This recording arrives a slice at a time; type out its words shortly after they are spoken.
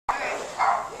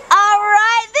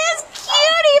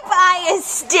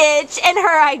Stitch, and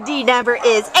her ID number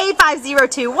is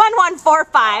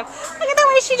A5021145. Look at the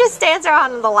way she just stands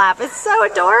around in the lap. It's so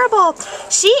adorable.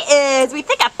 She is, we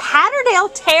think, a Patterdale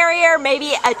Terrier,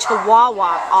 maybe a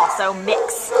Chihuahua also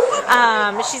mix.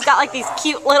 She's got like these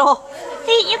cute little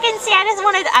feet. You can see,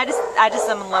 I just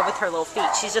am in love with her little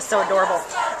feet. She's just so adorable.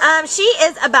 She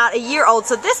is about a year old,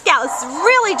 so this gal is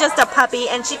really just a puppy,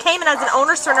 and she came in as an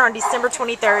owner surrender on December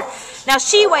 23rd. Now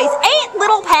she weighs 8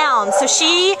 little pounds, so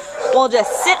she will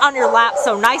just sit on your lap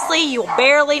so nicely you'll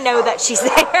barely know that she's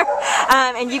there.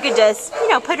 And you could just, you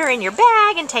know, put her in your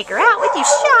bag and take her out with you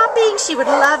shopping. She would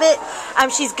love it.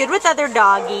 She's good with other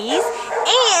doggies,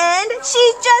 and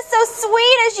she's just so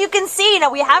sweet, as you can see. You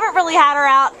know, we haven't really had her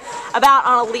out about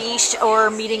on a leash or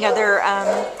meeting other,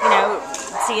 you know,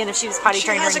 seeing if she was potty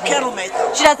trained or anything. She has a kennel mate,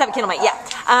 though. She does have a kennel mate, yeah.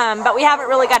 But we haven't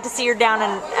really got to see her down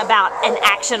and about in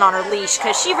action on her leash,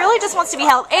 because she really just wants to be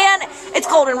held, and it's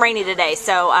cold and rainy today,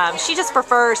 so she just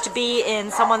prefers to be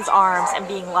in someone's arms and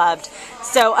being loved.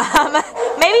 So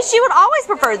maybe she would always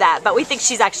prefer that, but we think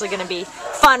she's actually going to be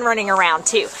fun running around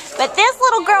too. But this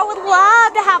little girl would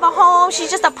love to have a home. She's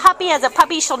just a puppy. As a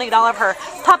puppy, she'll need all of her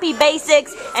puppy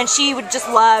basics, and she would just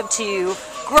love to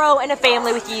grow in a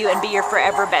family with you and be your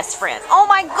forever best friend. Oh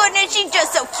my goodness, she's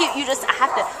just so cute. I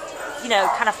have to, you know,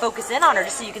 kind of focus in on her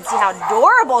just so you can see how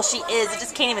adorable she is. I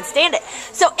just can't even stand it.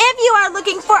 So if you are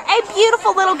looking for a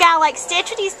beautiful little gal like Stitch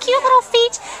with these cute little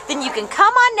feet, then you can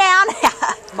come on down,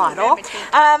 model,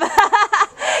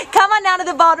 come on down to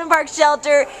the Baldwin Park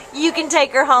shelter. You can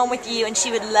take her home with you, and she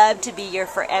would love to be your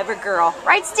forever girl.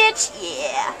 Right, Stitch?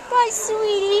 Yeah. Bye,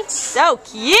 sweetie. So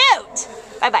cute.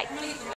 Bye-bye.